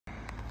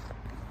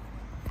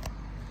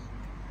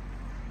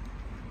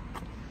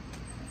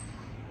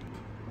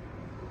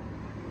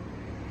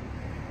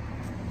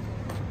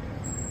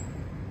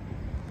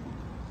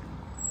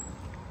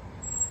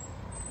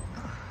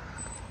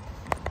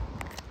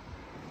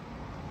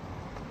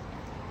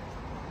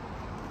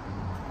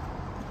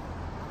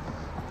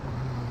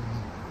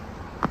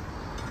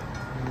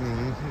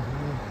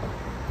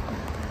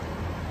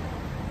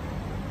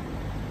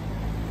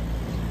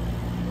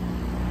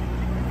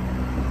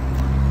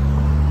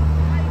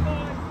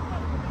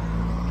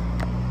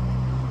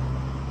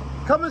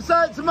Come and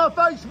say it to my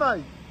face,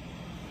 mate.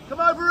 Come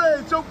over here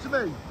and talk to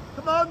me.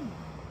 Come on.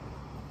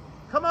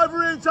 Come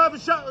over here and have a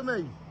chat with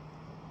me.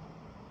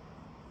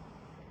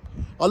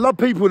 I love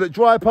people that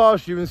drive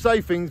past you and say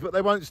things, but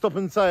they won't stop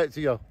and say it to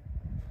you.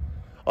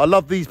 I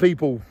love these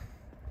people.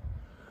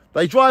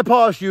 They drive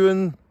past you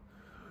and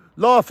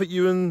laugh at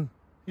you and,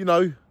 you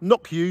know,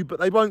 knock you, but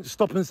they won't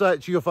stop and say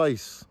it to your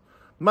face.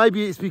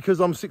 Maybe it's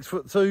because I'm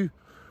 6'2".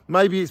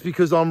 Maybe it's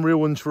because I'm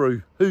real and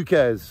true. Who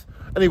cares?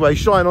 Anyway,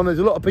 shine on. There's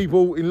a lot of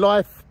people in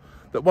life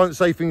that won't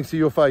say things to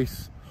your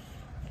face.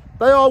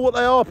 They are what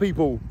they are,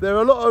 people. There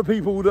are a lot of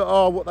people that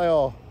are what they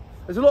are.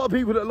 There's a lot of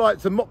people that like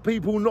to mock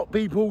people, knock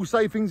people,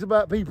 say things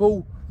about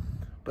people,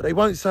 but they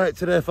won't say it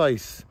to their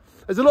face.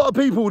 There's a lot of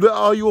people that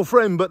are your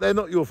friend, but they're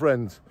not your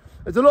friend.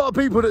 There's a lot of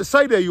people that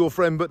say they're your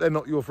friend, but they're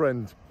not your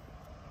friend.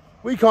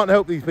 We can't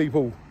help these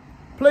people.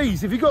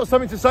 Please, if you've got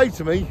something to say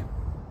to me,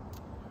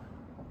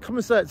 come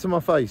and say it to my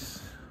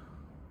face.